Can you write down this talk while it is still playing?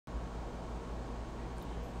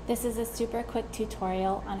This is a super quick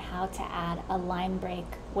tutorial on how to add a line break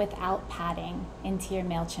without padding into your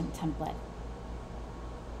Mailchimp template.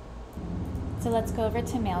 So let's go over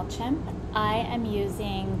to Mailchimp. I am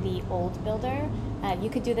using the old builder. You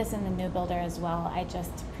could do this in the new builder as well. I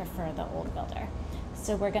just prefer the old builder.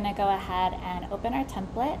 So we're gonna go ahead and open our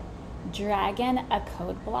template, drag in a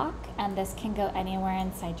code block, and this can go anywhere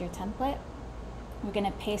inside your template. We're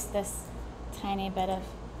gonna paste this tiny bit of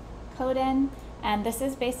code in, and this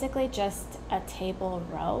is basically just a table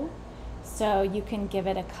row. So you can give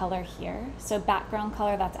it a color here. So background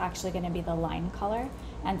color, that's actually gonna be the line color.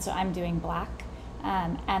 And so I'm doing black.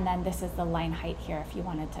 And then this is the line height here if you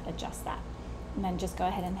wanted to adjust that. And then just go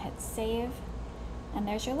ahead and hit save. And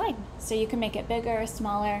there's your line. So you can make it bigger or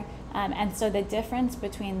smaller. And so the difference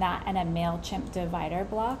between that and a Mailchimp divider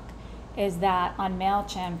block is that on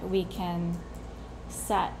Mailchimp, we can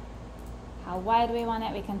set how wide we want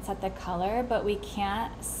it, we can set the color, but we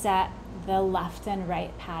can't set the left and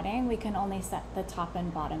right padding. We can only set the top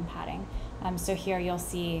and bottom padding. So here you'll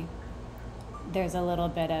see there's a little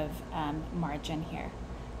bit of margin here.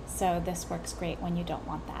 So this works great when you don't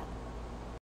want that.